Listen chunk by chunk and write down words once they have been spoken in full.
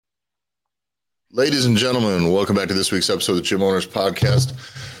Ladies and gentlemen, welcome back to this week's episode of the Gym Owners Podcast.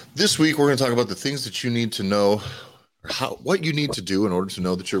 This week, we're going to talk about the things that you need to know, what you need to do in order to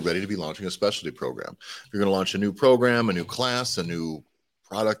know that you're ready to be launching a specialty program. If you're going to launch a new program, a new class, a new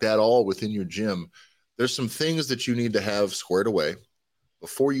product at all within your gym, there's some things that you need to have squared away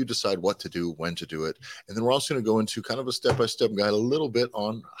before you decide what to do, when to do it. And then we're also going to go into kind of a step-by-step guide a little bit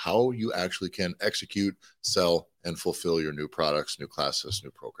on how you actually can execute, sell, and fulfill your new products, new classes, new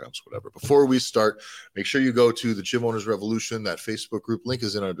programs, whatever. Before we start, make sure you go to the Gym Owners Revolution. That Facebook group link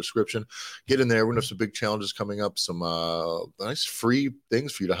is in our description. Get in there. We're going to have some big challenges coming up, some nice free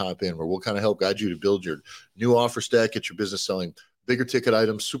things for you to hop in where we'll kind of help guide you to build your new offer stack, get your business selling bigger ticket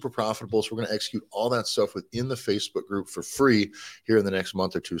items, super profitable. So we're going to execute all that stuff within the Facebook group for free here in the next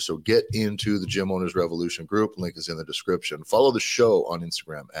month or two. So get into the Gym Owners Revolution group. Link is in the description. Follow the show on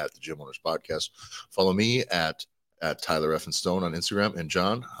Instagram at the Gym Owners Podcast. Follow me at Tyler F. and Stone on Instagram. And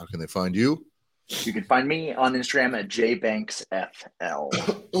John, how can they find you? You can find me on Instagram at jbanksfl.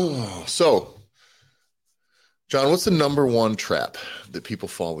 So, John, what's the number one trap that people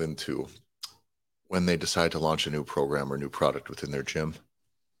fall into when they decide to launch a new program or new product within their gym?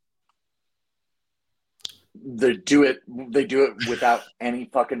 They do it without any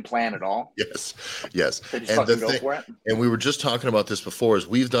fucking plan at all. Yes. They just fucking go for it. And we were just talking about this before, is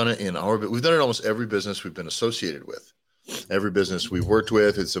we've done it in almost every business we've been associated with. Every business we've worked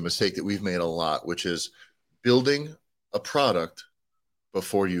with, it's a mistake that we've made a lot, which is building a product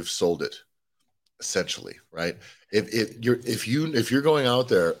before you've sold it, essentially, right? If you're going out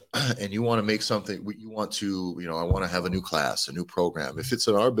there and you want to make something, you want to, I want to have a new class, a new program. If it's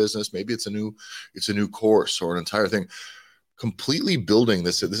in our business, maybe it's a new course or an entire thing. Completely building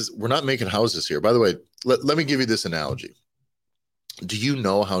this is we're not making houses here. By the way, let me give you this analogy. Do you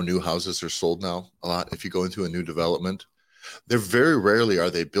know how new houses are sold now? A lot. If you go into a new development, they're very rarely are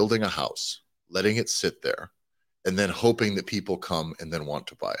they building a house, letting it sit there, and then hoping that people come and then want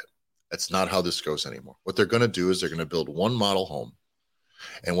to buy it. That's not how this goes anymore. What they're going to do is they're going to build one model home,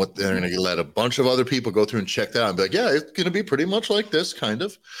 and what they're going to let a bunch of other people go through and check that out and be like, yeah, it's going to be pretty much like this kind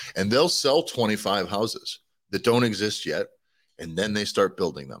of, and they'll sell 25 houses that don't exist yet, and then they start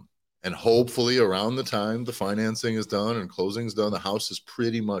building them. And hopefully around the time the financing is done and closing's done, the house is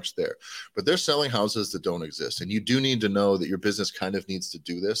pretty much there. But they're selling houses that don't exist. And you do need to know that your business kind of needs to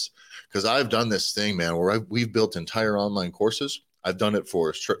do this, because I've done this thing, man, where we've built entire online courses. I've done it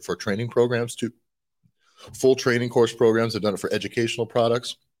for training programs too, full training course programs. I've done it for educational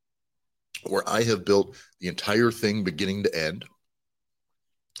products where I have built the entire thing beginning to end.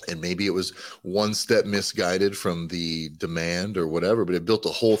 And maybe it was one step misguided from the demand or whatever, but it built the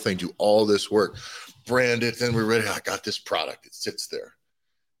whole thing, do all this work, brand it, then we're ready. I got this product. It sits there.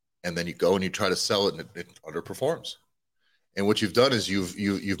 And then you go and you try to sell it and it underperforms. And what you've done is you've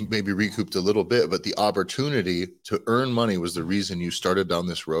maybe recouped a little bit, but the opportunity to earn money was the reason you started down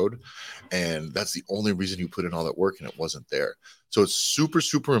this road. And that's the only reason you put in all that work, and it wasn't there. So it's super,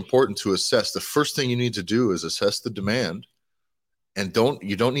 super important to assess. The first thing you need to do is assess the demand, and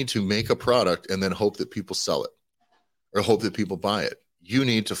you don't need to make a product and then hope that people sell it or hope that people buy it. You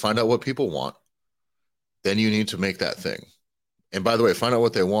need to find out what people want. Then you need to make that thing. And by the way, find out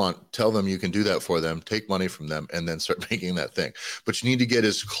what they want, tell them you can do that for them, take money from them, and then start making that thing. But you need to get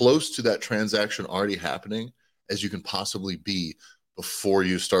as close to that transaction already happening as you can possibly be before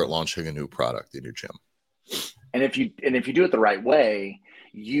you start launching a new product in your gym. And if you do it the right way,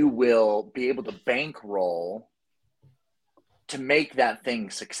 you will be able to bankroll to make that thing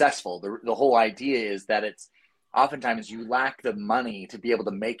successful. The whole idea is that it's oftentimes you lack the money to be able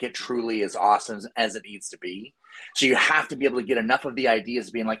to make it truly as awesome as it needs to be. So you have to be able to get enough of the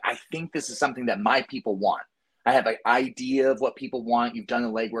ideas being like, I think this is something that my people want. I have an idea of what people want. You've done the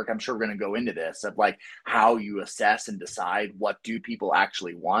legwork. I'm sure we're going to go into this of like how you assess and decide what do people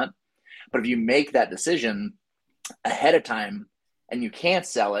actually want. But if you make that decision ahead of time and you can't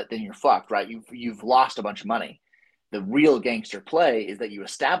sell it, then you're fucked, right? You've lost a bunch of money. The real gangster play is that you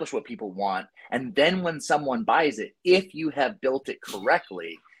establish what people want. And then when someone buys it, if you have built it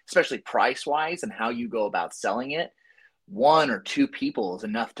correctly, especially price-wise and how you go about selling it, one or two people is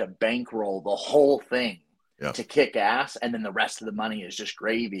enough to bankroll the whole thing to kick ass. And then the rest of the money is just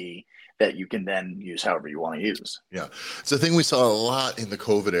gravy that you can then use however you want to use. Yeah. So the thing we saw a lot in the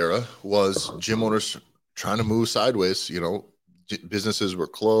COVID era was gym owners trying to move sideways. Businesses were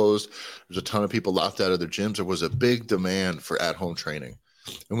closed. There's a ton of people locked out of their gyms. There was a big demand for at-home training.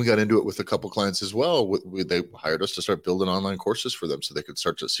 And we got into it with a couple clients as well. They hired us to start building online courses for them so they could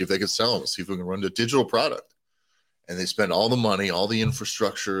start to see if they could sell them, see if we can run the digital product. And they spend all the money, all the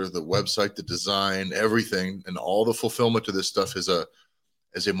infrastructure, the website, the design, everything, and all the fulfillment to this stuff is a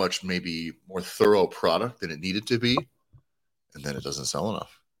as a much maybe more thorough product than it needed to be, and then it doesn't sell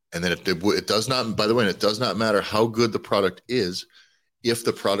enough. And then it does not, by the way, it does not matter how good the product is if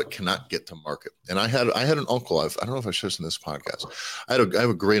the product cannot get to market. And I had an uncle, I don't know if I shared this in this podcast. I have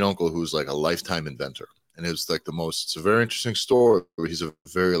a great uncle who's like a lifetime inventor. And it was like it's a very interesting story. He's a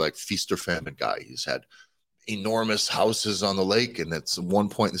very like feast or famine guy. He's had enormous houses on the lake. And at one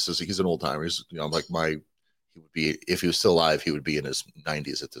point, he's an old timer. He's, like he would be, if he was still alive, he would be in his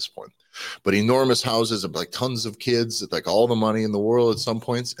 90s at this point. But enormous houses and like tons of kids, like all the money in the world at some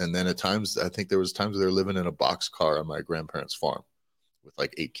points. And then at times, I think there was times where they were living in a boxcar on my grandparents' farm with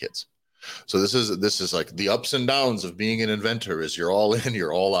like 8 kids. So this is like the ups and downs of being an inventor. Is you're all in,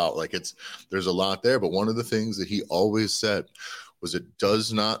 you're all out. Like there's a lot there. But one of the things that he always said was it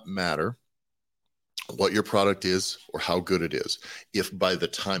does not matter what your product is or how good it is. If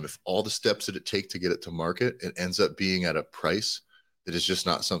all the steps that it take to get it to market, it ends up being at a price that is just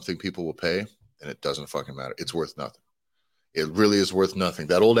not something people will pay, then it doesn't fucking matter. It's worth nothing. It really is worth nothing.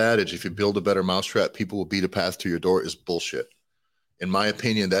 That old adage, if you build a better mousetrap, people will beat a path to your door, is bullshit. In my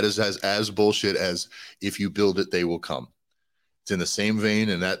opinion, that is as bullshit as if you build it, they will come. It's in the same vein,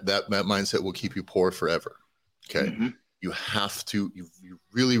 and that mindset will keep you poor forever. Okay. Mm-hmm. You have to, you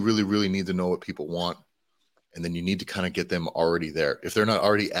really, really, really need to know what people want. And then you need to kind of get them already there. If they're not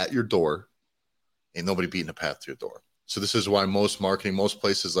already at your door, ain't nobody beating a path to your door. So this is why most marketing, most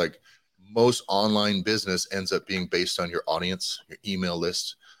places, like most online business ends up being based on your audience, your email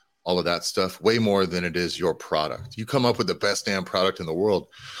list, all of that stuff, way more than it is your product. You come up with the best damn product in the world.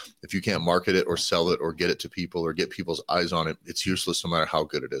 If you can't market it or sell it or get it to people or get people's eyes on it, it's useless no matter how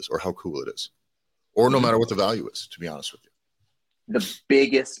good it is or how cool it is. Or no matter what the value is, to be honest with you. The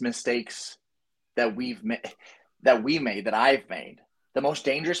biggest mistakes that we made, that I've made, the most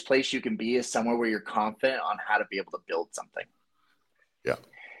dangerous place you can be is somewhere where you're confident on how to be able to build something. Yeah.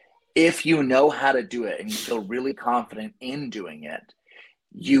 If you know how to do it and you feel really confident in doing it,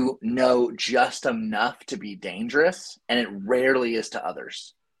 you know just enough to be dangerous, and it rarely is to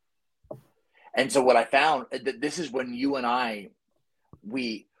others. And so what I found, this is when you and I,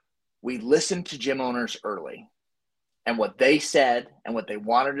 we listened to gym owners early, and what they said and what they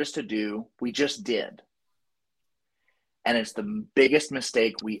wanted us to do, we just did. And it's the biggest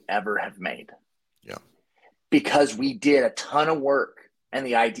mistake we ever have made. Yeah. Because we did a ton of work and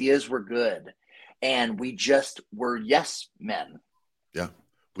the ideas were good, and we just were yes men. Yeah.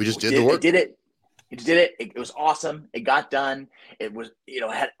 We just did the work. It did it. It was awesome. It got done. It was,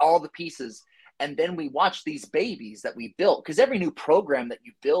 had all the pieces. And then we watched these babies that we built, because every new program that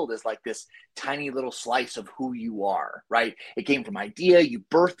you build is like this tiny little slice of who you are, right? It came from idea. You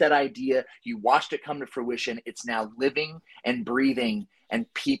birthed that idea. You watched it come to fruition. It's now living and breathing,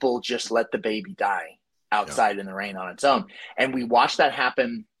 and people just let the baby die outside in the rain on its own. And we watched that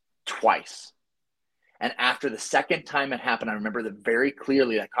happen twice. And after the second time it happened, I remember very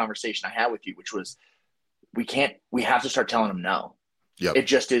clearly that conversation I had with you, which was, we have to start telling them no. Yep. It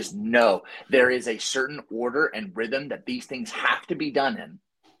just is no. There is a certain order and rhythm that these things have to be done in,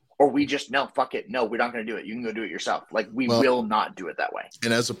 or we just, no, fuck it. No, we're not going to do it. You can go do it yourself. Like we will not do it that way.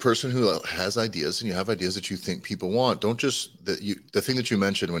 And as a person who has ideas, and you have ideas that you think people want, the thing that you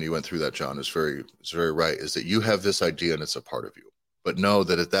mentioned when you went through that, John, is very right, is that you have this idea and it's a part of you, but know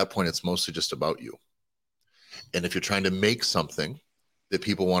that at that point, it's mostly just about you. And if you're trying to make something that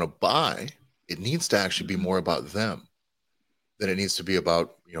people want to buy, it needs to actually be more about them than it needs to be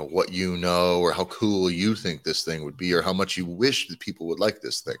about, what you know, or how cool you think this thing would be, or how much you wish that people would like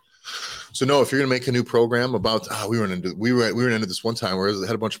this thing. So no, if you're going to make a new program about, we were into this one time where I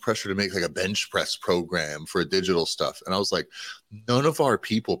had a bunch of pressure to make like a bench press program for digital stuff. And I was like, none of our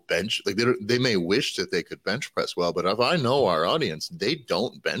people bench, like they may wish that they could bench press well, but if I know our audience, they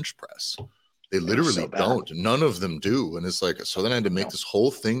don't bench press. They literally don't. None of them do. And it's like, so then I had to make this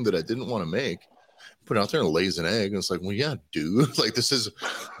whole thing that I didn't want to make, put it out there and lays an egg. And it's like, well, yeah, dude, like this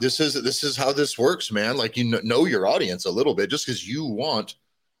is how this works, man. Like, know your audience a little bit. Just because you want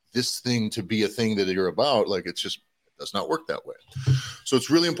this thing to be a thing that you're about, like it does not work that way. So it's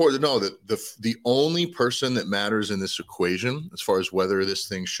really important to know that the only person that matters in this equation, as far as whether this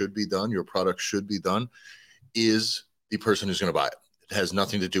thing should be done, your product should be done, is the person who's going to buy it. It has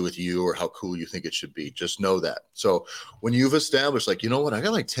nothing to do with you or how cool you think it should be. Just know that. So when you've established, like, you know what, I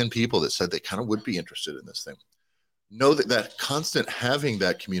got like 10 people that said they kind of would be interested in this thing. Know that constant having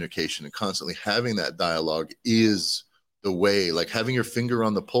that communication and constantly having that dialogue is the way, like having your finger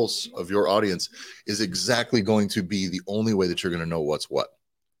on the pulse of your audience is exactly going to be the only way that you're going to know what's what.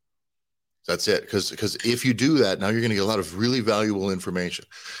 That's it. Because if you do that, now you're going to get a lot of really valuable information.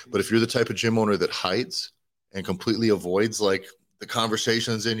 But if you're the type of gym owner that hides and completely avoids like the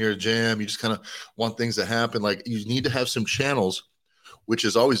conversations in your gym. You just kind of want things to happen. Like you need to have some channels, which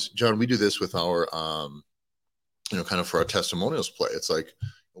is always, John, we do this with our, kind of for our testimonials play. It's like,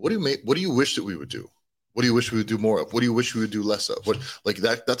 what do you wish that we would do? What do you wish we would do more of? What do you wish we would do less of? What, like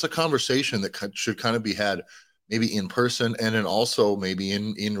that's a conversation that should kind of be had maybe in person and then also maybe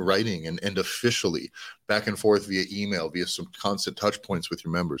in writing and officially back and forth via email, via some constant touch points with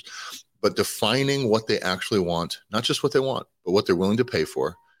your members. But defining what they actually want, not just what they want, but what they're willing to pay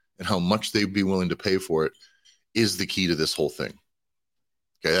for and how much they'd be willing to pay for it is the key to this whole thing.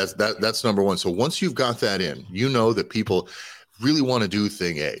 Okay, that's number one. So once you've got that in, you know that people really want to do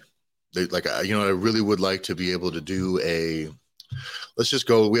thing A. They like, I really would like to be able to do let's just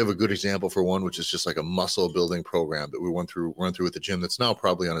go. We have a good example for one, which is just like a muscle building program that we run through with the gym. That's now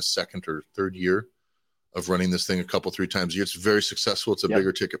probably on a second or third year of running this thing 3 times a year. It's very successful. It's a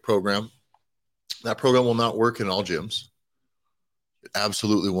bigger ticket program. That program will not work in all gyms. It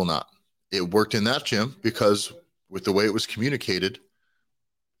absolutely will not. It worked in that gym because with the way it was communicated,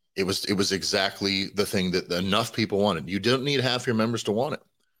 it was exactly the thing that enough people wanted. You didn't need half your members to want it.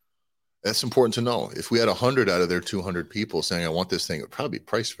 That's important to know. If we had 100 out of their 200 people saying, I want this thing, it would probably be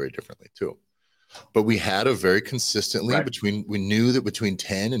priced very differently too. But we had a very consistently we knew that between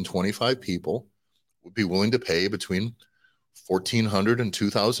 10 and 25 people would be willing to pay between $1,400 and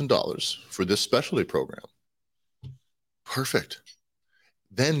 $2,000 for this specialty program. Perfect.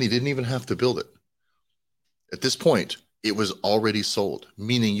 Then they didn't even have to build it. At this point, it was already sold,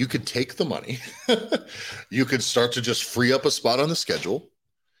 meaning you could take the money, you could start to just free up a spot on the schedule,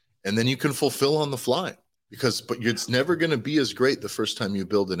 and then you can fulfill on the fly but it's never going to be as great the first time you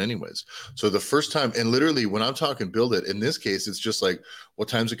build it anyways. So the first time, and literally when I'm talking build it, in this case, it's just like, what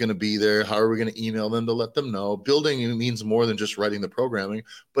time's it going to be there? How are we going to email them to let them know? Building means more than just writing the programming,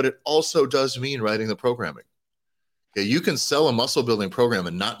 but it also does mean writing the programming. Okay, you can sell a muscle building program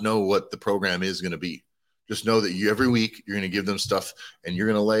and not know what the program is going to be. Just know that every week you're going to give them stuff and you're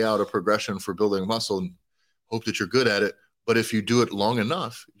going to lay out a progression for building muscle and hope that you're good at it. But if you do it long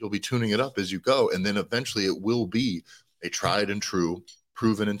enough, you'll be tuning it up as you go. And then eventually it will be a tried and true,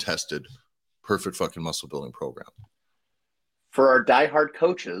 proven and tested, perfect fucking muscle building program. For our diehard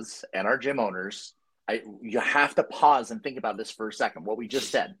coaches and our gym owners, you have to pause and think about this for a second. What we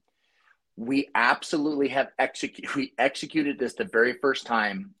just said, we absolutely have executed this the very first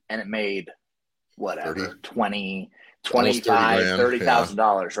time, and it made whatever, $20,000, $25,000,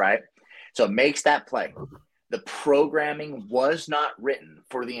 $30,000, right? So it makes that play. The programming was not written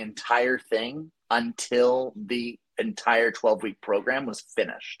for the entire thing until the entire 12-week program was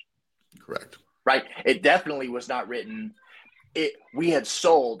finished. Correct. Right? It definitely was not written. We had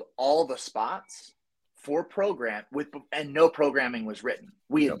sold all the spots for program and no programming was written.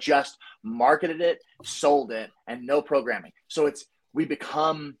 We had just marketed it, sold it, and no programming. So we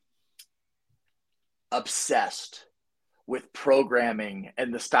become obsessed with programming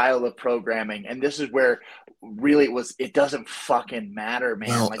and the style of programming. And this is where really it doesn't fucking matter, man.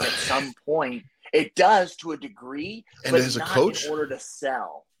 Well, like at some point it does to a degree, and but as not a coach, in order to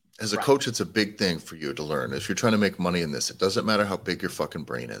sell. As a coach, it's a big thing for you to learn. If you're trying to make money in this, it doesn't matter how big your fucking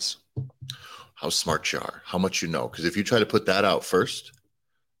brain is, how smart you are, how much you know. Because if you try to put that out first,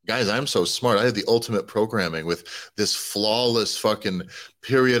 guys, I'm so smart. I have the ultimate programming with this flawless fucking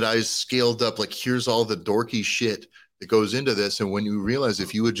periodized, scaled up, like here's all the dorky shit that goes into this. And when you realize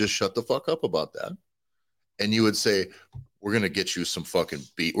if you would just shut the fuck up about that and you would say, we're going to get you some fucking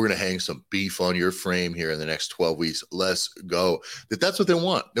beef. We're going to hang some beef on your frame here in the next 12 weeks. Let's go. That's what they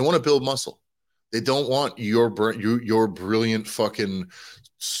want. They want to build muscle. They don't want your brilliant fucking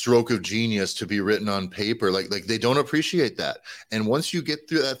stroke of genius to be written on paper. Like they don't appreciate that. And once you get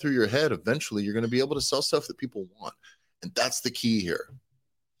through your head, eventually you're going to be able to sell stuff that people want. And that's the key here.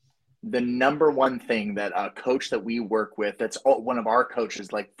 The number one thing that a coach that we work with, that's one of our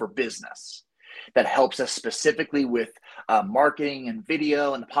coaches, like for business, that helps us specifically with marketing and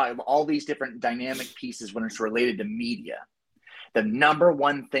video and all these different dynamic pieces when it's related to media. The number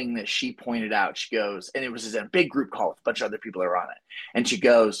one thing that she pointed out, she goes, and it was a big group call with a bunch of other people that are on it. And she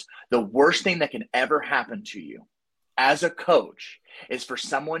goes, the worst thing that can ever happen to you as a coach is for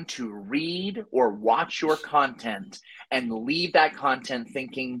someone to read or watch your content and leave that content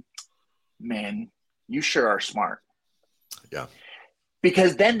thinking, man, you sure are smart. Yeah.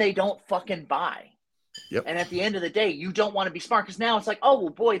 Because then they don't fucking buy. Yep. And at the end of the day, you don't want to be smart because now it's like, oh, well,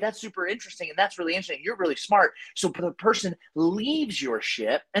 boy, that's super interesting. And that's really interesting. You're really smart. So the person leaves your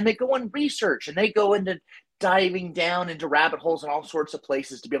shit and they go and research and they go into diving down into rabbit holes and all sorts of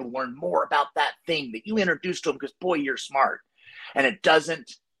places to be able to learn more about that thing that you introduced to them because, boy, you're smart. And it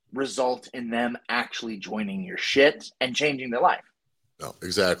doesn't result in them actually joining your shit and changing their life. No,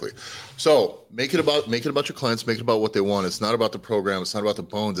 exactly. So make it about your clients, make it about what they want. It's not about the program, it's not about the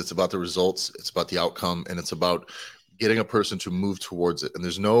bones, it's about the results, it's about the outcome, and it's about getting a person to move towards it. And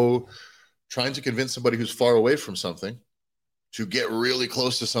there's no trying to convince somebody who's far away from something to get really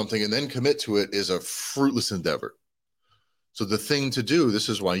close to something and then commit to it is a fruitless endeavor. So the thing to do, this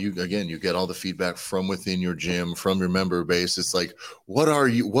is why you get all the feedback from within your gym, from your member base. It's like, what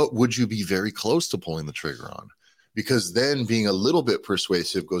would you be very close to pulling the trigger on? Because then being a little bit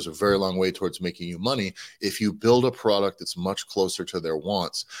persuasive goes a very long way towards making you money if you build a product that's much closer to their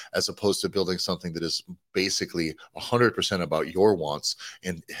wants, as opposed to building something that is basically 100% about your wants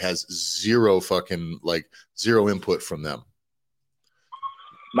and has zero input from them.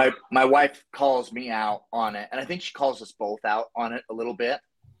 My wife calls me out on it, and I think she calls us both out on it a little bit,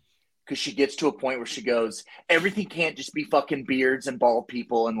 because she gets to a point where she goes, everything can't just be fucking beards and bald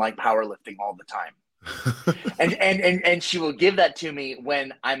people and like powerlifting all the time. and she will give that to me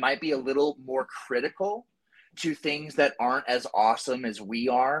when I might be a little more critical to things that aren't as awesome as we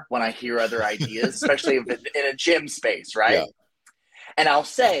are when I hear other ideas, especially in a gym space, right? Yeah. And I'll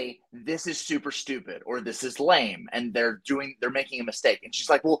say, this is super stupid, or this is lame, and they're making a mistake. And she's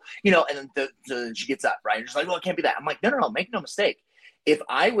like, well, and then she gets up, right? And she's like, well, it can't be that. I'm like, no, make no mistake. If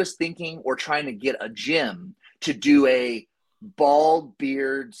I was thinking or trying to get a gym to do a bald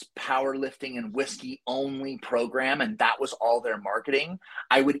beards, powerlifting, and whiskey only program, and that was all their marketing,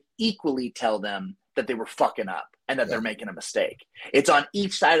 I would equally tell them that they were fucking up and that they're making a mistake. It's on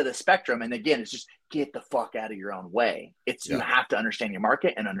each side of the spectrum. And again, it's just get the fuck out of your own way. You have to understand your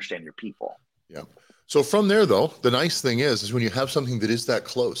market and understand your people. Yeah. So from there, though, the nice thing is when you have something that is that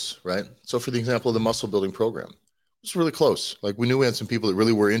close, right? So for the example of the muscle building program, it's really close. Like we knew we had some people that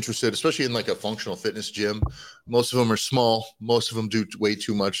really were interested, especially in like a functional fitness gym. Most of them are small. Most of them do way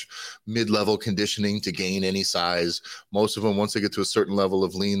too much mid-level conditioning to gain any size. Most of them, once they get to a certain level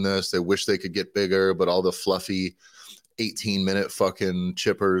of leanness, they wish they could get bigger, but all the fluffy 18-minute fucking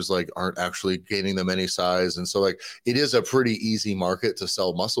chippers like aren't actually gaining them any size. And so like it is a pretty easy market to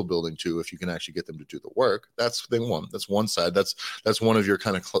sell muscle building to if you can actually get them to do the work. That's thing one. That's one side. That's one of your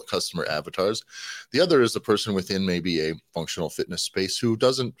kind of customer avatars. The other is the person within maybe a functional fitness space who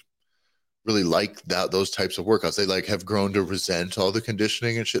doesn't really like those types of workouts. They like have grown to resent all the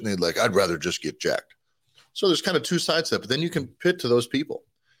conditioning and shit, and they're like, I'd rather just get jacked. So there's kind of two sides to it, but then you can pit to those people.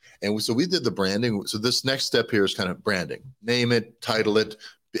 And so we did the branding. So this next step here is kind of branding. Name it, title it,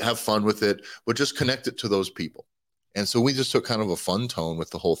 have fun with it, but just connect it to those people. And so we just took kind of a fun tone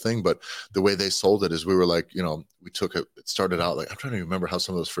with the whole thing. But the way they sold it is we were like, it started out like, I'm trying to remember how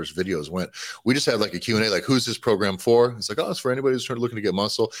some of those first videos went. We just had like a Q&A, like, who's this program for? It's like, oh, it's for anybody who's looking to get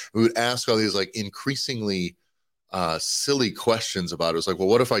muscle. We would ask all these like increasingly silly questions about it. It's like, well,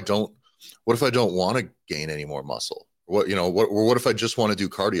 what if I don't want to gain any more muscle? What if I just want to do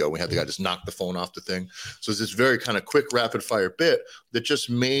cardio? We had the guy just knock the phone off the thing. So it's this very kind of quick, rapid fire bit that just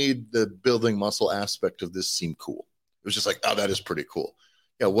made the building muscle aspect of this seem cool. It was just like, oh, that is pretty cool.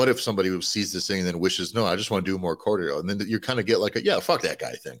 Yeah. What if somebody who sees this thing and then wishes, no, I just want to do more cardio. And then you kind of get like fuck that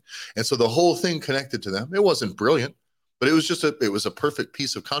guy thing. And so the whole thing connected to them. It wasn't brilliant, but it was a perfect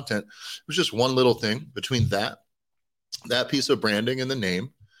piece of content. It was just one little thing between that piece of branding and the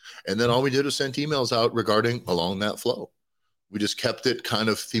name. And then all we did was send emails out regarding along that flow. We just kept it kind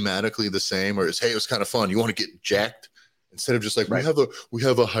of thematically the same, or hey, it was kind of fun. You want to get jacked? Instead of just like, right. we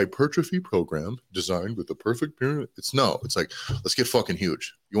have a hypertrophy program designed with the perfect pyramid. It's like, let's get fucking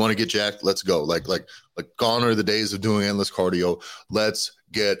huge. You want to get jacked? Let's go. Like gone are the days of doing endless cardio. Let's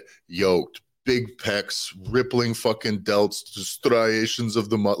get yoked. Big pecs, rippling fucking delts, striations of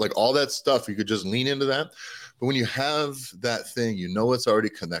the mud, like all that stuff. You could just lean into that. But when you have that thing, it's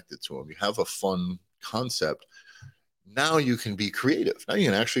already connected to them. You have a fun concept. Now you can be creative. Now you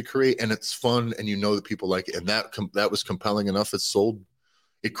can actually create, and it's fun, and that people like it. And that was compelling enough. It sold.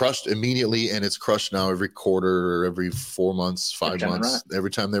 It crushed immediately, and it's crushed now every quarter or every 4 months, 5 months. Every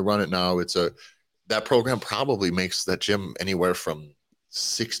time they run it now, that program probably makes that gym anywhere from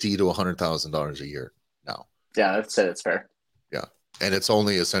 $60,000 to $100,000 a year now. Yeah, I'd say that's fair. Yeah. And it's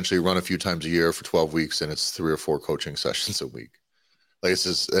only essentially run a few times a year for 12 weeks, and it's 3 or 4 coaching sessions a week. Like it's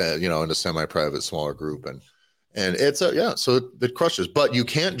just, in a semi-private, smaller group. And it's, so it crushes. But you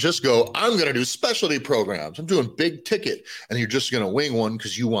can't just go, I'm going to do specialty programs. I'm doing big ticket. And you're just going to wing one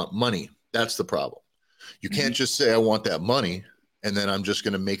because you want money. That's the problem. You can't just say, I want that money, and then I'm just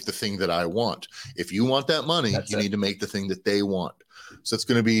going to make the thing that I want. If you want that money, you need to make the thing that they want. So it's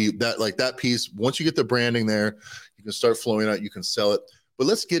going to be that piece. Once you get the branding there, you can start flowing out, you can sell it. But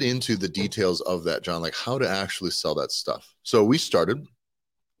let's get into the details of that, John, like how to actually sell that stuff. So we started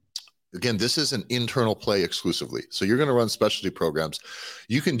Again, this is an internal play exclusively. So you're going to run specialty programs.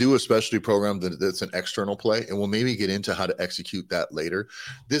 You can do a specialty program that's an external play, and we'll maybe get into how to execute that later.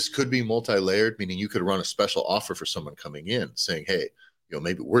 This could be multi-layered, meaning you could run a special offer for someone coming in saying, hey,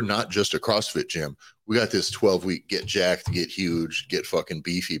 maybe we're not just a CrossFit gym. We got this 12-week get jacked, get huge, get fucking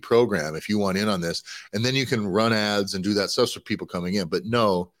beefy program if you want in on this. And then you can run ads and do that stuff for people coming in. But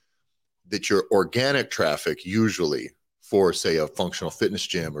know that your organic traffic usually for, say, a functional fitness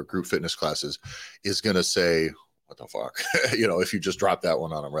gym or group fitness classes is going to say, what the fuck, if you just drop that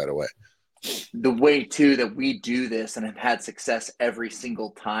one on them right away. The way, too, that we do this and have had success every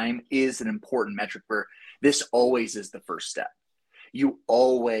single time is an important metric where this always is the first step. You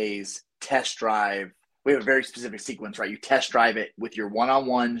always test drive. We have a very specific sequence, right? You test drive it with your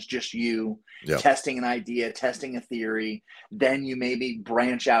one-on-ones, just you, testing an idea, testing a theory. Then you maybe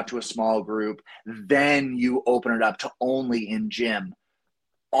branch out to a small group. Then you open it up to only in gym.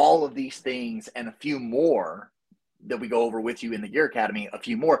 All of these things and a few more that we go over with you in the Gear Academy, a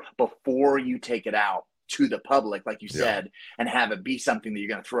few more before you take it out to the public, like you said, and have it be something that you're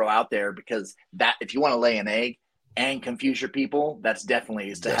going to throw out there, because that, if you want to lay an egg and confuse your people, that's definitely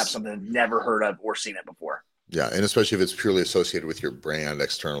is to have something they've never heard of or seen it before. Yeah, and especially if it's purely associated with your brand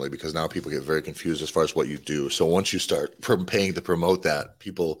externally, because now people get very confused as far as what you do. So once you start paying to promote that,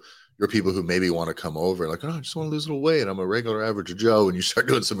 your people who maybe want to come over, like, oh, I just want to lose a little weight, I'm a regular average Joe, and you start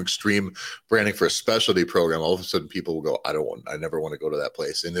doing some extreme branding for a specialty program, all of a sudden people will go, I never want to go to that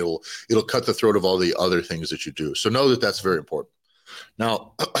place, and it'll cut the throat of all the other things that you do. So know that that's very important.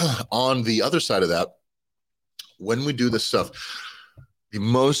 Now, on the other side of that, when we do this stuff, the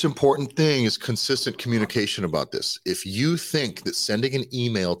most important thing is consistent communication about this. If you think that sending an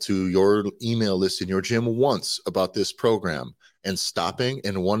email to your email list in your gym once about this program and stopping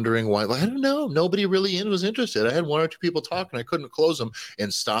and wondering why, I don't know, nobody really was interested, I had one or two people talk and I couldn't close them,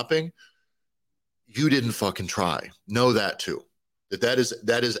 and stopping, you didn't fucking try. Know that too. That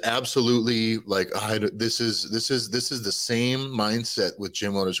is absolutely like, this is the same mindset with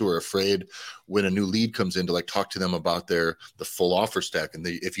gym owners who are afraid when a new lead comes in to like talk to them about the full offer stack. And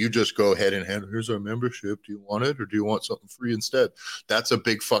if you just go ahead and here's our membership, do you want it or do you want something free instead? That's a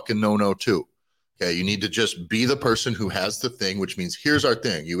big fucking no too. Okay, you need to just be the person who has the thing, which means here's our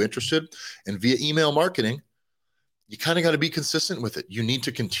thing. You interested? And via email marketing, you kind of got to be consistent with it. You need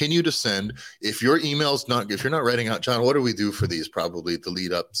to continue to send. If you're not writing out, John, what do we do for these? Probably the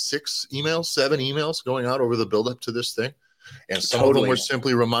lead up 7 emails going out over the build up to this thing. And some of them were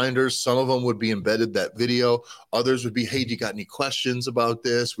simply reminders. Some of them would be embedded that video. Others would be, hey, do you got any questions about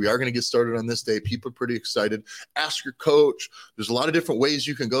this? We are going to get started on this day. People are pretty excited. Ask your coach. There's a lot of different ways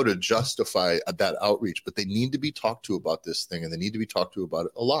you can go to justify that outreach, but they need to be talked to about this thing, and they need to be talked to about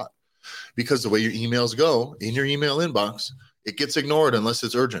it a lot. Because the way your emails go in your email inbox, it gets ignored unless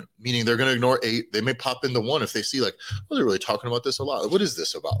it's urgent, meaning they're going to ignore 8. They may pop into 1 if they see like, oh, they're really talking about this a lot. What is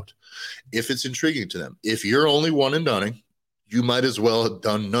this about? If it's intriguing to them. If you're only one and doneing, you might as well have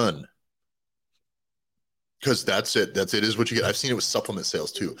done none. Because that's it is what you get. I've seen it with supplement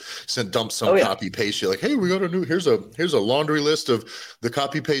sales too. Dump some copy paste shit like, hey, we got here's a laundry list of the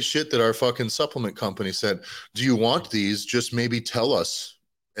copy paste shit that our fucking supplement company said. Do you want these? Just maybe tell us.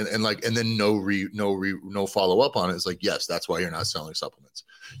 And then no follow up on it. It's like, yes, that's why you're not selling supplements.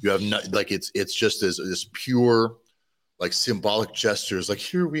 You have not, like, it's just this pure like symbolic gestures, like,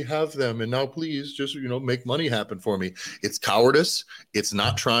 here we have them, and now please just make money happen for me. It's cowardice, it's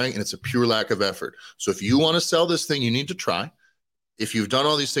not trying, and it's a pure lack of effort. So if you want to sell this thing, you need to try. If you've done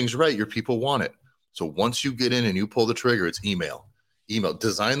all these things right, your people want it. So once you get in and you pull the trigger, it's email.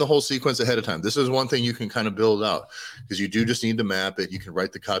 Design the whole sequence ahead of time. This is one thing you can kind of build out, because you do just need to map it. You can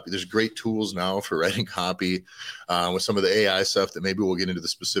write the copy. There's great tools now for writing copy with some of the AI stuff that maybe we'll get into the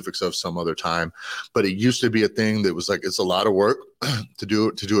specifics of some other time. But it used to be a thing that was like, it's a lot of work to do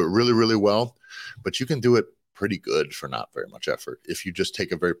it really, really well, but you can do it pretty good for not very much effort if you just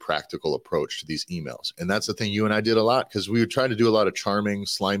take a very practical approach to these emails. And that's the thing you and I did a lot, because we were trying to do a lot of charming,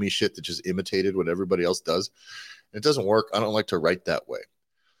 slimy shit that just imitated what everybody else does. It doesn't work. I don't like to write that way.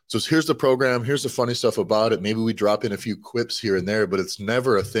 So here's the program. Here's the funny stuff about it. Maybe we drop in a few quips here and there, but it's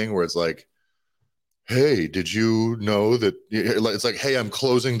never a thing where it's like, hey, did you know that? It's like, hey, I'm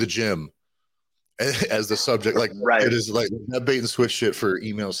closing the gym as the subject. Like, right. It is like that bait and switch shit for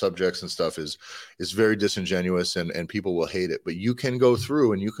email subjects and stuff is very disingenuous, and people will hate it. But you can go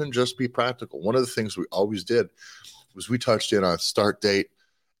through and you can just be practical. One of the things we always did was we touched in on start date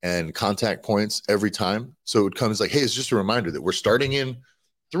and contact points every time. So it comes like, hey, it's just a reminder that we're starting in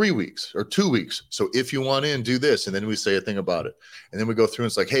 3 weeks or 2 weeks. So if you want in, do this. And then we say a thing about it. And then we go through and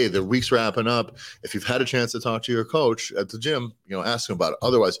it's like, hey, the week's wrapping up. If you've had a chance to talk to your coach at the gym, ask them about it.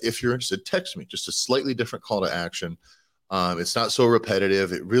 Otherwise, if you're interested, text me. Just a slightly different call to action. It's not so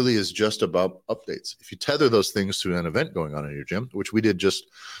repetitive. It really is just about updates. If you tether those things to an event going on in your gym, which we did just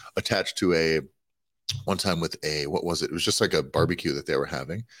attach to one time with what was it? It was just like a barbecue that they were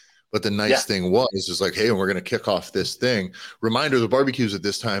having. But the nice thing was like, hey, and we're going to kick off this thing. Reminder, the barbecue's at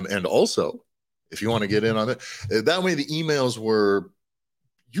this time. And also, if you want to get in on it, that way the emails were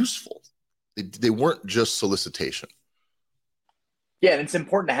useful. They weren't just solicitation. Yeah, and it's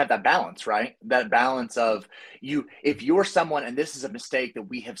important to have that balance, right? That balance of if you're someone, and this is a mistake that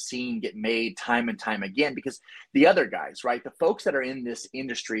we have seen get made time and time again, because the other guys, right? The folks that are in this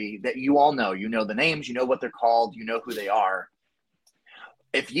industry that you all know, the names, what they're called, who they are.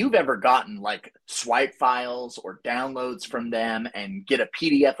 If you've ever gotten like swipe files or downloads from them and get a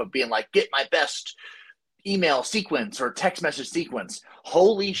PDF of being like, get my best email sequence or text message sequence,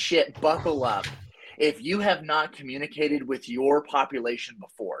 holy shit, buckle up. If you have not communicated with your population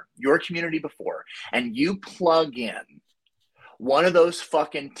before, your community before, and you plug in one of those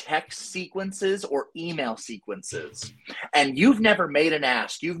fucking text sequences or email sequences, and you've never made an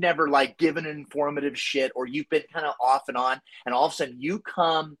ask, you've never like given informative shit, or you've been kind of off and on, and all of a sudden you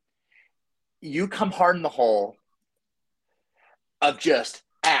come hard in the hole of just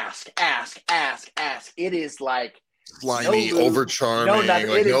ask. It is like slimy, over charming,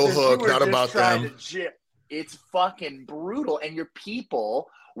 no hook, not about them. It's fucking brutal. And your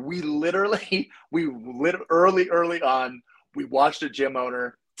people, we literally early on, we watched a gym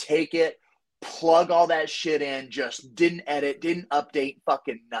owner take it, plug all that shit in, just didn't edit, didn't update,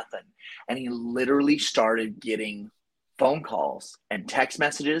 fucking nothing. And he literally started getting phone calls and text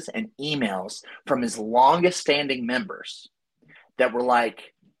messages and emails from his longest standing members that were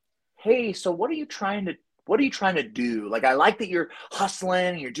like, hey, so what are you trying to do? Like, I like that you're hustling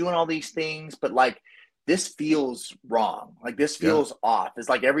and you're doing all these things, but like, this feels wrong. Like, this feels off. Is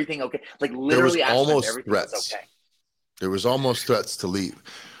like everything okay? Like, literally almost everything threats. okay. There was almost threats to leave.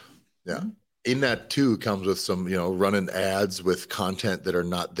 Yeah. Mm-hmm. In that too comes with some, running ads with content that are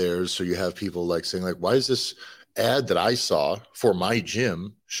not theirs. So you have people like saying like, why is this ad that I saw for my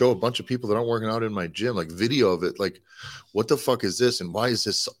gym show a bunch of people that aren't working out in my gym, like video of it? Like, what the fuck is this? And why is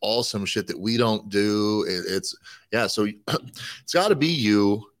this awesome shit that we don't do? So it's got to be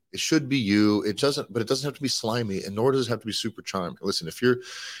you. It should be you. But it doesn't have to be slimy, and nor does it have to be super charming. Listen,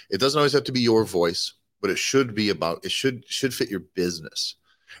 it doesn't always have to be your voice, but it should be it should fit your business.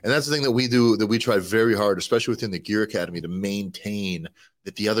 And that's the thing that we do, that we try very hard, especially within the Gear Academy, to maintain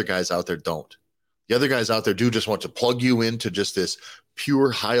that the other guys out there don't. The other guys out there do just want to plug you into just this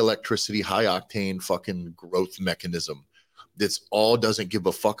pure high electricity, high octane fucking growth mechanism. That's all doesn't give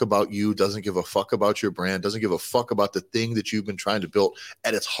a fuck about you, doesn't give a fuck about your brand, doesn't give a fuck about the thing that you've been trying to build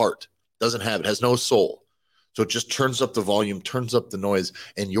at its heart. Doesn't have it, has no soul. So it just turns up the volume, turns up the noise,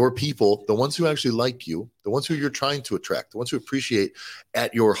 and your people, the ones who actually like you, the ones who you're trying to attract, the ones who appreciate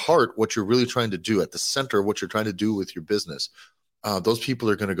at your heart what you're really trying to do, at the center of what you're trying to do with your business, those people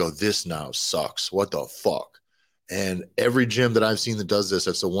are going to go, this now sucks. What the fuck? And every gym that I've seen that does this,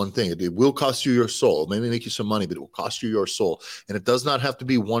 that's the one thing. It will cost you your soul. It may make you some money, but it will cost you your soul. And it does not have to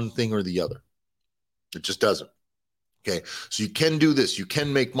be one thing or the other. It just doesn't. Okay, so you can do this. You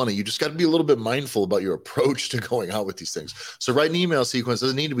can make money. You just got to be a little bit mindful about your approach to going out with these things. So write an email sequence.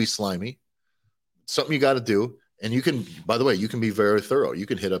 Doesn't need to be slimy. It's something you got to do. And you can, by the way, you can be very thorough. You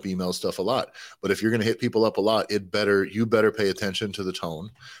can hit up email stuff a lot. But if you're going to hit people up a lot, you better pay attention to the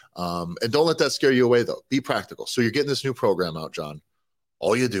tone. And don't let that scare you away, though. Be practical. So you're getting this new program out, John.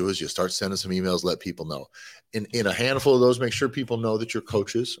 All you do is you start sending some emails, let people know. In a handful of those, make sure people know that your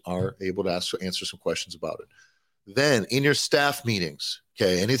coaches are able to answer some questions about it. Then in your staff meetings,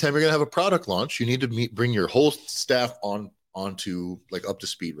 okay, anytime you're going to have a product launch, you need to bring your whole staff onto like up to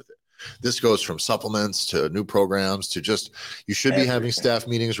speed with it. This goes from supplements to new programs to just, you should be having staff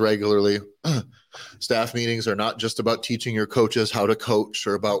meetings regularly. Staff meetings are not just about teaching your coaches how to coach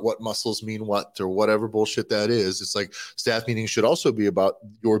or about what muscles mean what or whatever bullshit that is. It's like staff meetings should also be about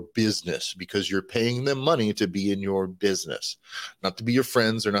your business, because you're paying them money to be in your business, not to be your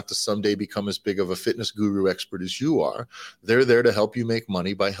friends or not to someday become as big of a fitness guru expert as you are. They're there to help you make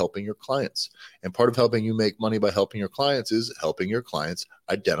money by helping your clients. And part of helping you make money by helping your clients is helping your clients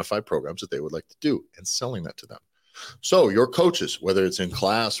identify programs that they would like to do and selling that to them. So your coaches, whether it's in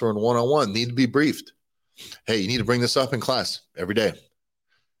class or in one-on-one, need to be briefed. Hey, you need to bring this up in class every day.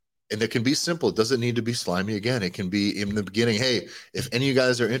 And it can be simple. It doesn't need to be slimy again. It can be in the beginning. Hey, if any of you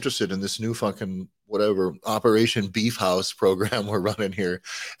guys are interested in this new fucking whatever Operation Beef House program we're running here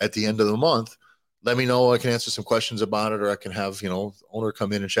at the end of the month, let me know. I can answer some questions about it, or I can have, owner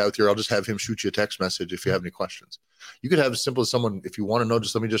come in and chat with you. Or I'll just have him shoot you a text message if you have any questions. You could have as simple as someone, if you want to know,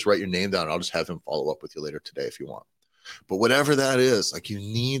 just let me just write your name down. I'll just have him follow up with you later today if you want. But whatever that is, like, you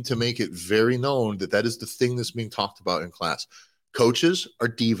need to make it very known that that is the thing that's being talked about in class. Coaches are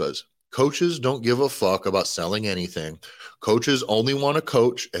divas. Coaches don't give a fuck about selling anything. Coaches only want to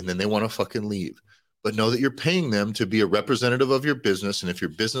coach, and then they want to fucking leave. But know that you're paying them to be a representative of your business. And if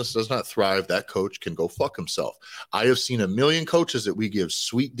your business does not thrive, that coach can go fuck himself. I have seen a million coaches that we give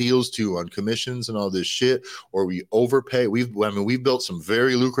sweet deals to on commissions and all this shit, or we overpay. We've built some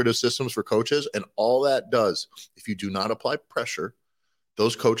very lucrative systems for coaches, and all that does, if you do not apply pressure,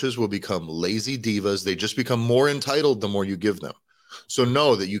 those coaches will become lazy divas. They just become more entitled the more you give them. So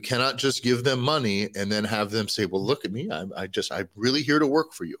know that you cannot just give them money and then have them say, well, look at me. I'm really here to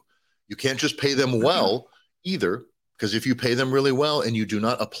work for you. You can't just pay them well either, because if you pay them really well and you do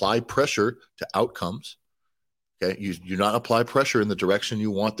not apply pressure to outcomes, okay, you do not apply pressure in the direction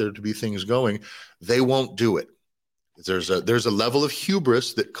you want there to be things going, they won't do it. There's a level of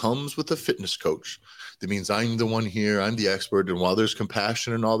hubris that comes with a fitness coach. That means I'm the one here, I'm the expert, and while there's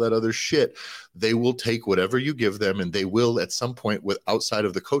compassion and all that other shit, they will take whatever you give them, and they will, at some point, with outside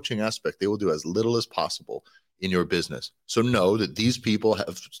of the coaching aspect, they will do as little as possible in your business. So know that these people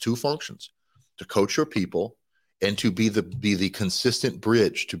have two functions: to coach your people and to be the consistent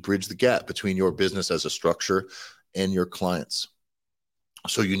bridge, to bridge the gap between your business as a structure and your clients.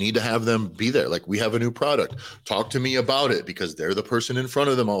 So you need to have them be there. Like, we have a new product. Talk to me about it, because they're the person in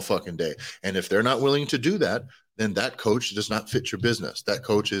front of them all fucking day. And if they're not willing to do that, then that coach does not fit your business. That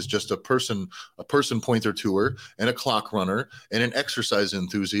coach is just a person pointer tour and a clock runner and an exercise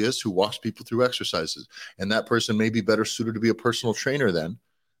enthusiast who walks people through exercises. And that person may be better suited to be a personal trainer than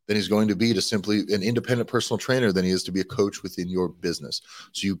he's going to be to simply an independent personal trainer than he is to be a coach within your business.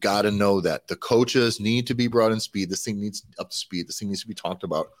 So you got to know that the coaches need to be brought in speed. This thing needs up to speed. This thing needs to be talked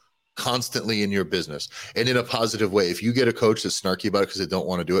about constantly in your business, and in a positive way. If you get a coach that's snarky about it because they don't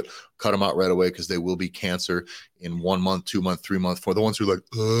want to do it, cut them out right away, because they will be cancer in 1 month, 2 months, 3 months. For the ones who are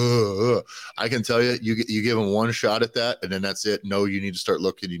like, I can tell you, you give them one shot at that, and then that's it. No, you need to start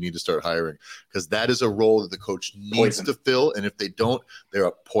looking. You need to start hiring, because that is a role that the coach needs to fill. And if they don't, they're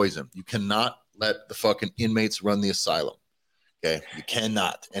a poison. You cannot let the fucking inmates run the asylum. Okay, you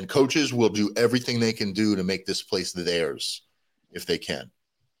cannot. And coaches will do everything they can do to make this place theirs if they can.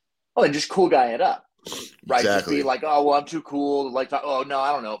 Oh, and just cool guy it up, right? Exactly. Just be like, oh, well, I'm too cool. Like, oh no,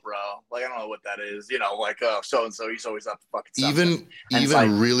 I don't know, bro. Like, I don't know what that is. Like, oh, so and so, he's always up to fucking something. Even like,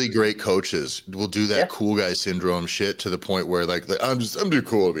 really great coaches will do that cool guy syndrome shit to the point where like I'm too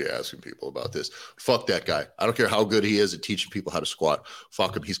cool to be asking people about this. Fuck that guy. I don't care how good he is at teaching people how to squat.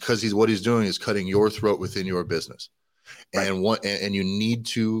 Fuck him. What he's doing is cutting your throat within your business. Right. And you need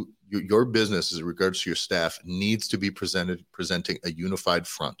to, your business, as in regards to your staff, needs to be presenting a unified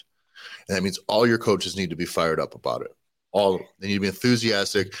front. And that means all your coaches need to be fired up about it. They need to be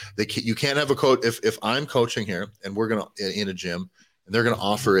enthusiastic. You can't have a coach. If I'm coaching here and we're going to in a gym and they're going to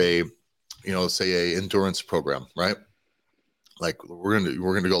offer a, say a endurance program, right? Like we're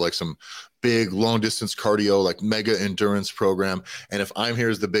going to go like some big long distance cardio, like mega endurance program. And if I'm here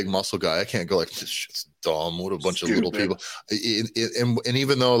as the big muscle guy, I can't go like, this shit's dumb. What a bunch of little people. And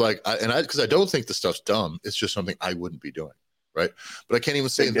even though because I don't think the stuff's dumb, it's just something I wouldn't be doing. Right. But I can't even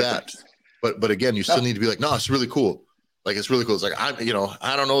say that. But again, you still need to be like, no, it's really cool. Like, it's really cool. It's like, I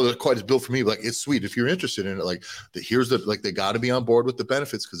don't know that quite as built for me, but like, it's sweet. If you're interested in it, like they got to be on board with the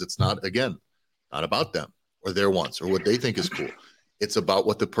benefits, because it's not about them or their wants or what they think is cool. It's about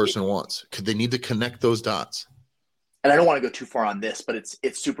what the person wants. They need to connect those dots. And I don't want to go too far on this, but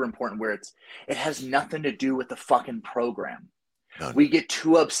it's super important where it has nothing to do with the fucking program. None. We get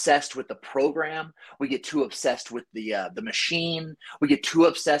too obsessed with the program. We get too obsessed with the machine. We get too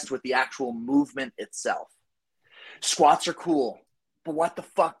obsessed with the actual movement itself. Squats are cool, but what the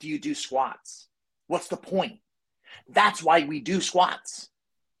fuck do you do squats? What's the point? That's why we do squats.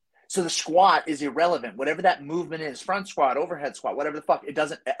 So the squat is irrelevant. Whatever that movement is, front squat, overhead squat, whatever the fuck, it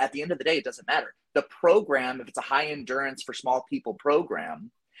doesn't, at the end of the day, it doesn't matter. The program, if it's a high endurance for small people program,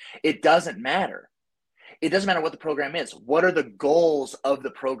 it doesn't matter. It doesn't matter what the program is. What are the goals of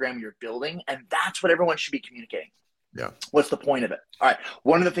the program you're building? And that's what everyone should be communicating. Yeah. What's the point of it? All right.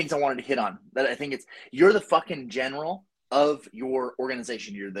 One of the things I wanted to hit on that I think you're the fucking general of your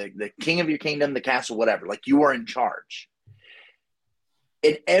organization. You're the king of your kingdom, the castle, whatever. Like, you are in charge.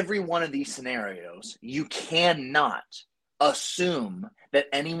 In every one of these scenarios, you cannot assume that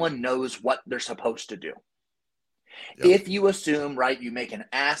anyone knows what they're supposed to do. Yep. If you assume, right, you make an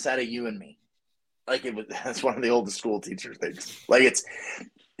ass out of you and me. Like that's one of the oldest school teacher things. Like it's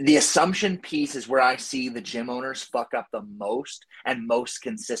the assumption piece is where I see the gym owners fuck up the most and most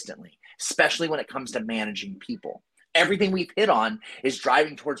consistently, especially when it comes to managing people. Everything we've hit on is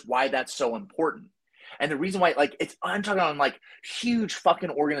driving towards why that's so important. And the reason why, like, I'm talking on like huge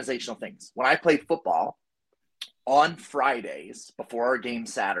fucking organizational things. When I played football on Fridays before our game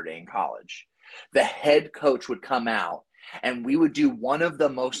Saturday in college, the head coach would come out and we would do one of the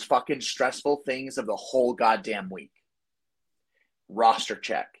most fucking stressful things of the whole goddamn week. Roster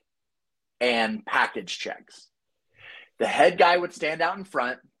check and package checks. The head guy would stand out in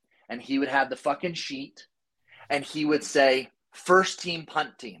front and he would have the fucking sheet and he would say, first team,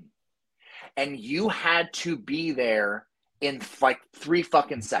 punt team. And you had to be there in like 3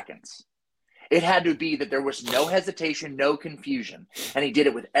 fucking seconds. It had to be that there was no hesitation, no confusion. And he did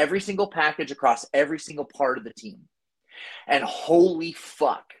it with every single package across every single part of the team. And holy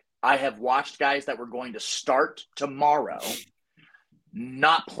fuck, I have watched guys that were going to start tomorrow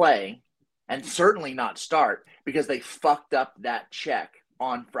not play and certainly not start because they fucked up that check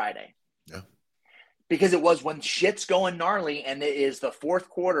on Friday. Yeah. Because it was when shit's going gnarly and it is the fourth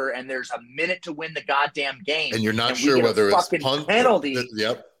quarter and there's a minute to win the goddamn game. And you're not sure whether it's punt penalty.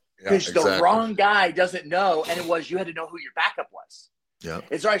 Yep. Because the wrong guy doesn't know. And it was, you had to know who your backup was. Yeah.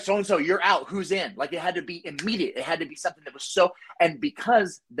 It's all right, so-and-so, you're out. Who's in? Like, it had to be immediate. It had to be something that was so – and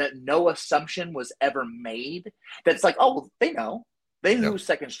because that no assumption was ever made, that's like, oh, well, they know. They know who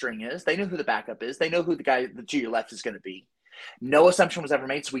second string is. They know who the backup is. They know who the guy to your left is going to be. No assumption was ever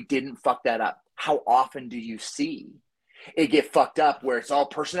made, so we didn't fuck that up. How often do you see it get fucked up where it's all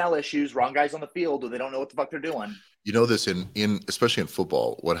personnel issues, wrong guys on the field, or they don't know what the fuck they're doing? You know this in especially in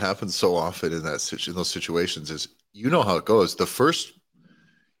football, what happens so often in those situations is you know how it goes.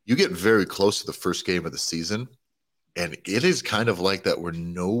 You get very close to the first game of the season, and it is kind of like that where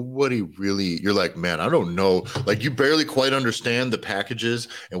nobody really, you're like, man, I don't know. Like, you barely quite understand the packages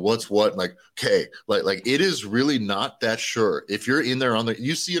and what's what. Like, okay, like it is really not that sure. If you're in there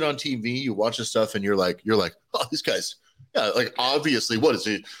you see it on TV, you watch the stuff and you're like, oh, these guys, yeah, like obviously, what is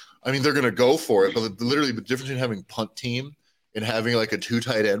it? I mean, they're going to go for it, but literally the difference between having punt team and having like a 2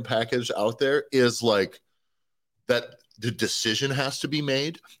 tight end package out there is like that the decision has to be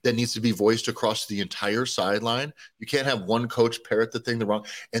made that needs to be voiced across the entire sideline. You can't have one coach parrot the thing the wrong,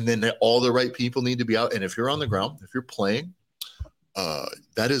 and then all the right people need to be out. And if you're on the ground, if you're playing,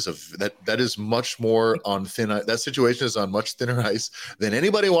 that is much more on thin ice. That situation is on much thinner ice than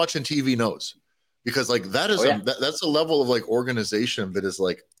anybody watching TV knows, because like that is that's a level of like organization that is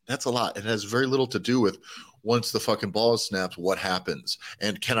like, that's a lot. It has very little to do with once the fucking ball is snapped, what happens?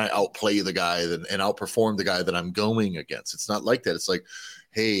 And can I outplay the guy and outperform the guy that I'm going against? It's not like that. It's like,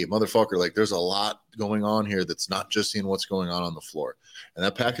 hey, motherfucker, like there's a lot going on here that's not just in what's going on the floor. And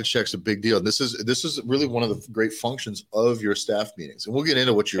that package check's a big deal. And this is really one of the great functions of your staff meetings. And we'll get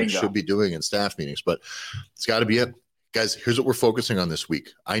into what you should be doing in staff meetings, but it's got to be it. Guys, here's what we're focusing on this week.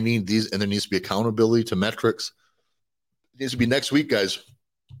 I need these, and there needs to be accountability to metrics. It needs to be next week, guys.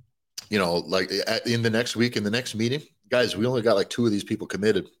 You know, like in the next week, in the next meeting, guys, we only got like 2 of these people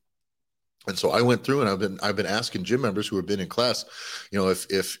committed. And so I went through and I've been asking gym members who have been in class, you know,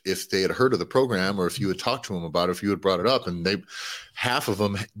 if they had heard of the program or if you had talked to them about it, if you had brought it up, and half of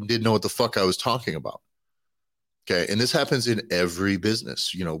them didn't know what the fuck I was talking about. Okay. And this happens in every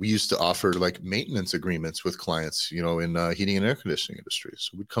business. You know, we used to offer like maintenance agreements with clients, you know, in heating and air conditioning industries.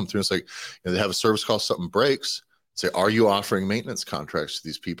 So we'd come through and it's like, you know, they have a service call, something breaks. Say, are you offering maintenance contracts to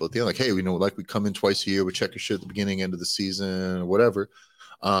these people at the end? Like, hey, we know, like we come in twice a year, we check your shit at the beginning, end of the season, or whatever.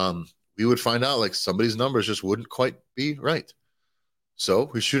 We would find out like somebody's numbers just wouldn't quite be right. So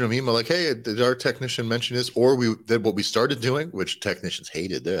we shoot them email like, hey, did our technician mention this? Or we did what we started doing, which technicians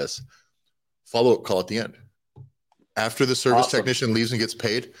hated this, follow-up call at the end. After the service technician leaves and gets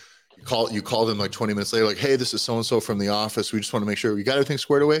paid, you call them like 20 minutes later, like, hey, this is so-and-so from the office. We just want to make sure we got everything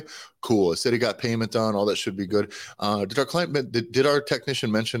squared away. Cool. I said he got payment done. All that should be good. Did our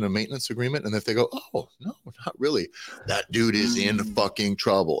technician mention a maintenance agreement? And if they go, oh, no, not really. That dude is in fucking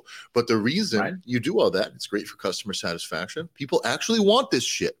trouble. But the reason you do all that, it's great for customer satisfaction. People actually want this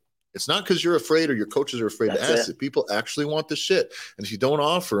shit. It's not because you're afraid or your coaches are afraid to ask it. People actually want this shit. And if you don't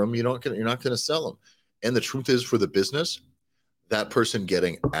offer them, you're not going to sell them. And the truth is, for the business, that person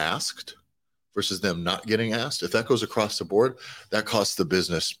getting asked versus them not getting asked, if that goes across the board, that costs the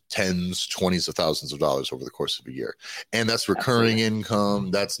business tens, 20s of thousands of dollars over the course of a year. And that's recurring income.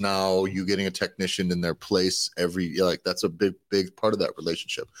 That's now you getting a technician in their place that's a big, big part of that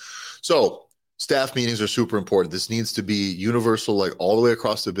relationship. So Staff meetings are super important. This needs to be universal, like all the way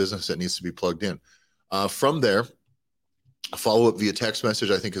across the business. That needs to be plugged in. From there, follow up via text message,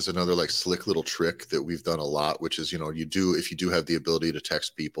 I think, is another like slick little trick that we've done a lot, which is, if you do have the ability to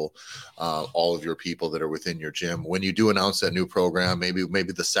text people, all of your people that are within your gym, when you do announce that new program, maybe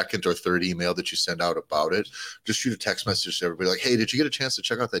the second or third email that you send out about it, just shoot a text message to everybody like, hey, did you get a chance to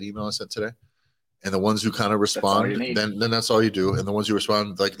check out that email I sent today? And the ones who kind of respond, then that's all you do. And the ones who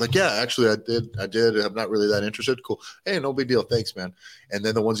respond like, yeah, actually I did. I'm not really that interested. Cool. Hey, no big deal. Thanks, man. And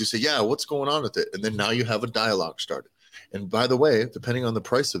then the ones you say, yeah, what's going on with it? And then now you have a dialogue started. And by the way, depending on the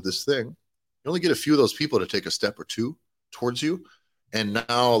price of this thing, you only get a few of those people to take a step or two towards you. And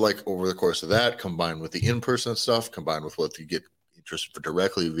now, like over the course of that, combined with the in-person stuff, combined with what you get interest for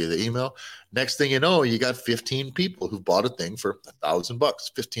directly via the email, next thing you know, you got 15 people who've bought a thing for $1,000,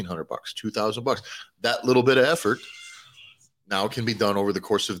 $1,500, $2,000. That little bit of effort now can be done over the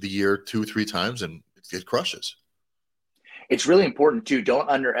course of the year 2-3 times, and it crushes. It's really important too. Don't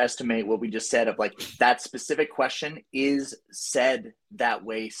underestimate what we just said of like that specific question is said that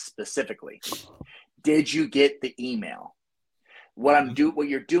way specifically. Did you get the email? What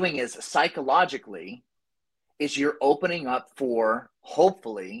you're doing is psychologically is you're opening up for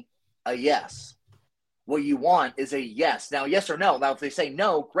hopefully a yes. What you want is a yes. Now, yes or no. Now, if they say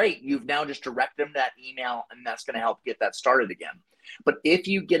no, great. You've now just directed them that email, and that's going to help get that started again. But if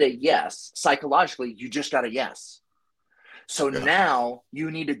you get a yes, psychologically, you just got a yes. So now you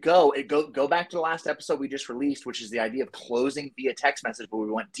need to go back to the last episode we just released, which is the idea of closing via text message, but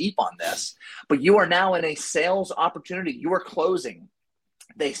we went deep on this. But you are now in a sales opportunity. You are closing.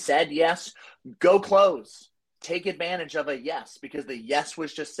 They said yes, go close. Take advantage of a yes, because the yes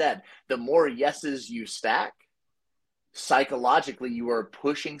was just said. The more yeses you stack, psychologically, you are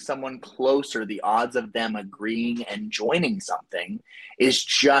pushing someone closer. The odds of them agreeing and joining something is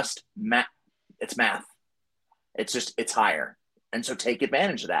just math. It's math. It's higher. And so take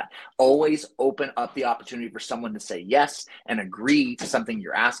advantage of that. Always open up the opportunity for someone to say yes and agree to something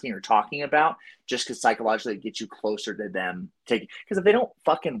you're asking or talking about, just because psychologically it gets you closer to them. Because if they don't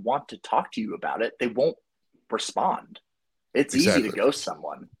fucking want to talk to you about it, they won't respond. It's easy to ghost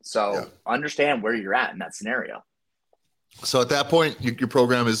someone. So understand where you're at in that scenario. So at that point, your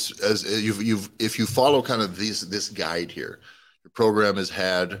program is, as if you follow kind of this guide here, your program has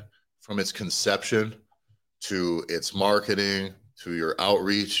had from its conception to its marketing, to your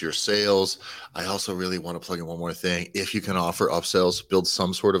outreach, your sales. I also really want to plug in one more thing. If you can offer upsells, build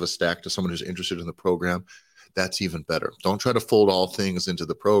some sort of a stack to someone who's interested in the program, that's even better. Don't try to fold all things into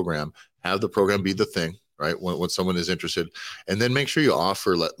the program. Have the program be the thing, right? When someone is interested, and then make sure you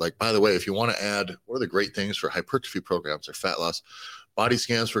offer, like, by the way, if you want to add, what are the great things for hypertrophy programs or fat loss, body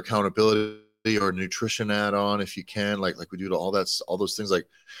scans for accountability, or nutrition add-on if you can, like we do to all those things. Like,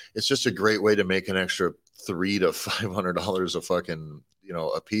 it's just a great way to make an extra $300 to $500 a fucking,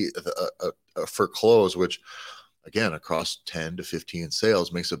 a piece for clothes, which again, across 10 to 15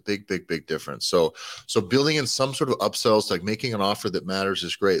 sales makes a big difference. So building in some sort of upsells, like making an offer that matters,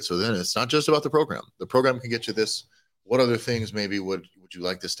 is great. So then it's not just about the program. The program can get you this. What other things maybe would you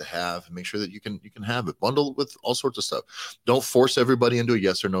like this to have? And make sure that you can have it bundled with all sorts of stuff. Don't force everybody into a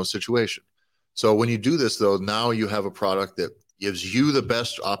yes or no situation. So when you do this, though, now you have a product that gives you the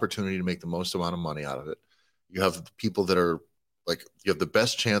best opportunity to make the most amount of money out of it. You have people that are like, you have the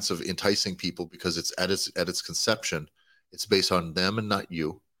best chance of enticing people because it's at its conception. It's based on them and not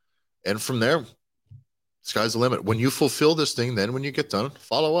you. And from there, sky's the limit. When you fulfill this thing, then when you get done,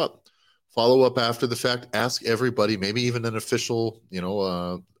 follow up after the fact. Ask everybody, maybe even an official,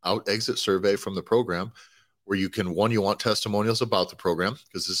 out exit survey from the program, where you want testimonials about the program,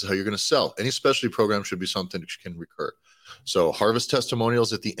 because this is how you're going to sell. Any specialty program should be something that you can recur. So harvest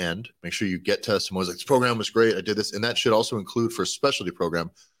testimonials at the end. Make sure you get testimonials like, this program was great, I did this. And that should also include, for a specialty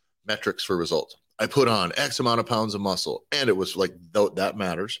program, metrics for results. I put on X amount of pounds of muscle, and it was like, that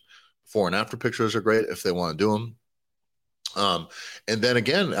matters. Before and after pictures are great if they want to do them. And then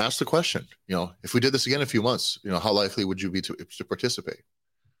again, ask the question, if we did this again in a few months, how likely would you be to participate?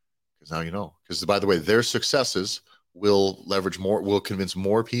 Because now you know. Because, by the way, their successes will convince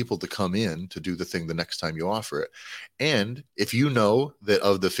more people to come in to do the thing the next time you offer it. And if you know that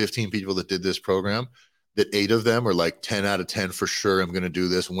of the 15 people that did this program, that 8 of them are like 10 out of 10 for sure, I'm going to do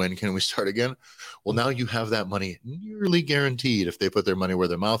this, when can we start again? Well, now you have that money nearly guaranteed if they put their money where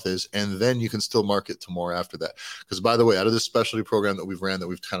their mouth is, and then you can still market to more after that. Because, by the way, out of this specialty program that we've ran, that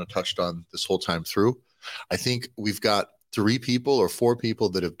we've kind of touched on this whole time through, I think we've got 3 people or 4 people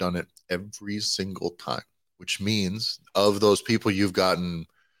that have done it every single time, which means of those people, you've gotten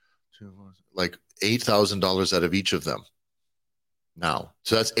like $8,000 out of each of them. now.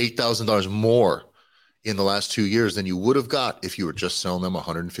 So that's $8,000 more in the last 2 years than you would have got if you were just selling them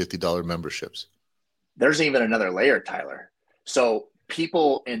 $150 memberships. There's even another layer, Tyler. So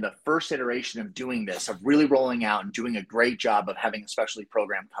people in the first iteration of doing this, of really rolling out and doing a great job of having a specialty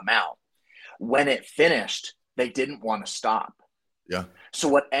program come out, when it finished, they didn't want to stop. Yeah. So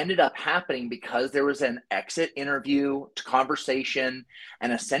what ended up happening, because there was an exit interview to conversation,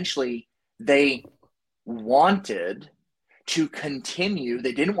 and essentially they wanted to continue.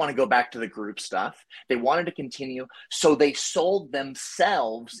 They didn't want to go back to the group stuff. They wanted to continue. So they sold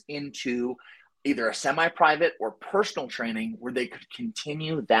themselves into either a semi-private or personal training where they could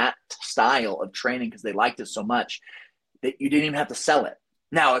continue that style of training because they liked it so much that you didn't even have to sell it.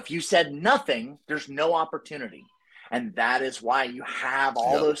 Now, if you said nothing, there's no opportunity. And that is why you have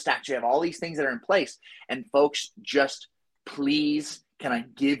all those stacks. You have all these things that are in place. And folks, just please, can I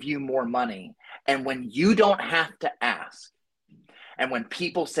give you more money? And when you don't have to ask, and when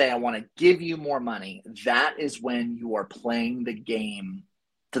people say, I want to give you more money, that is when you are playing the game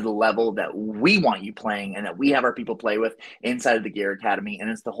to the level that we want you playing and that we have our people play with inside of the Gear Academy. And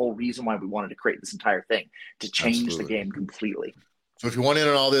it's the whole reason why we wanted to create this entire thing, to change the game completely. So if you want in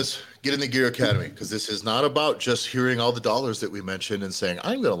on all this, get in the Gear Academy, because this is not about just hearing all the dollars that we mentioned and saying,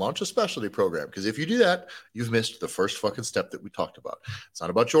 I'm going to launch a specialty program. Because if you do that, you've missed the first fucking step that we talked about. It's not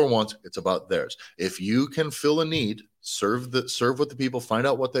about your wants, it's about theirs. If you can fill a need, serve with the people, find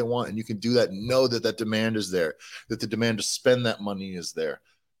out what they want, and you can do that, know that that demand is there, that the demand to spend that money is there.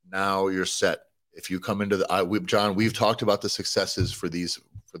 Now you're set. If you come into John, we've talked about the successes for these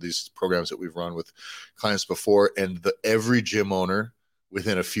programs that we've run with clients before, and every gym owner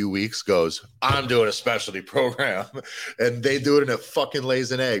within a few weeks goes, I'm doing a specialty program, and they do it and it fucking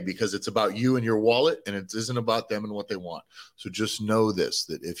lays an egg, because it's about you and your wallet, and it isn't about them and what they want. So just know this,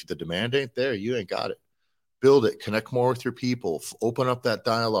 that if the demand ain't there, you ain't got it. Build it, connect more with your people, open up that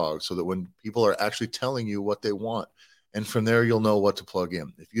dialogue so that when people are actually telling you what they want, and from there, you'll know what to plug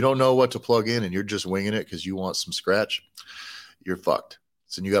in. If you don't know what to plug in and you're just winging it because you want some scratch, you're fucked.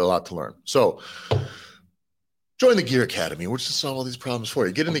 So you got a lot to learn. So join the Gear Academy. We're just solve all these problems for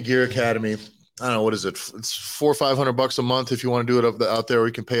you. Get in the Gear Academy. I don't know, what is it? It's $400 or $500 a month if you want to do it out there, or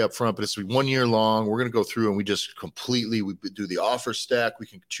you can pay up front, but it's 1 year long. We're going to go through and we do the offer stack. We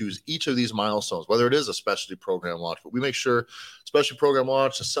can choose each of these milestones, whether it is a specialty program launch, but we make sure specialty program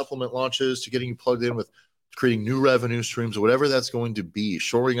launch, the supplement launches, to getting you plugged in with creating new revenue streams, or whatever that's going to be,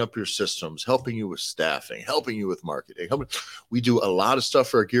 shoring up your systems, helping you with staffing, helping you with marketing. We do a lot of stuff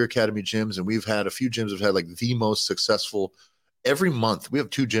for our Gear Academy gyms, and we've had a few gyms have had like the most successful every month. We have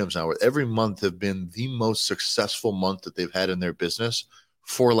 2 gyms now where every month have been the most successful month that they've had in their business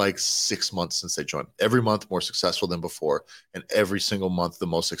for like 6 months since they joined. Every month more successful than before, and every single month the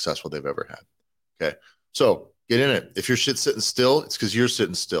most successful they've ever had. Okay. So get in it. If your shit's sitting still, it's because you're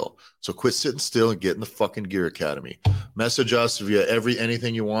sitting still. So quit sitting still and get in the fucking Gear Academy. Message us via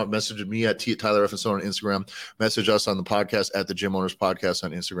anything you want. Message me at Tyler F. and Stone on Instagram. Message us on the podcast at the Gym Owners Podcast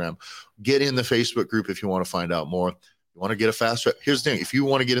on Instagram. Get in the Facebook group if you want to find out more. You want to get a fast track. Here's the thing. If you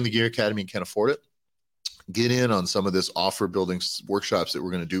want to get in the Gear Academy and can't afford it, get in on some of this offer building workshops that we're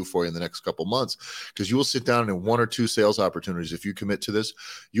going to do for you in the next couple months, because you will sit down in 1 or 2 sales opportunities. If you commit to this,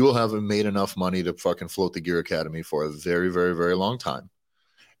 you will have made enough money to fucking float the Gear Academy for a very, very, very long time.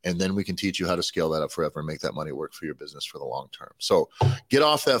 And then we can teach you how to scale that up forever and make that money work for your business for the long term. So get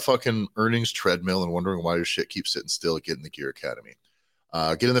off that fucking earnings treadmill and wondering why your shit keeps sitting still. Get in the Gear Academy.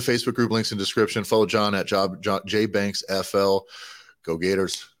 Get in the Facebook group, links in the description. Follow John at JBanksFL. Go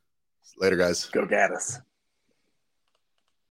Gators. Later, guys. Go Gators.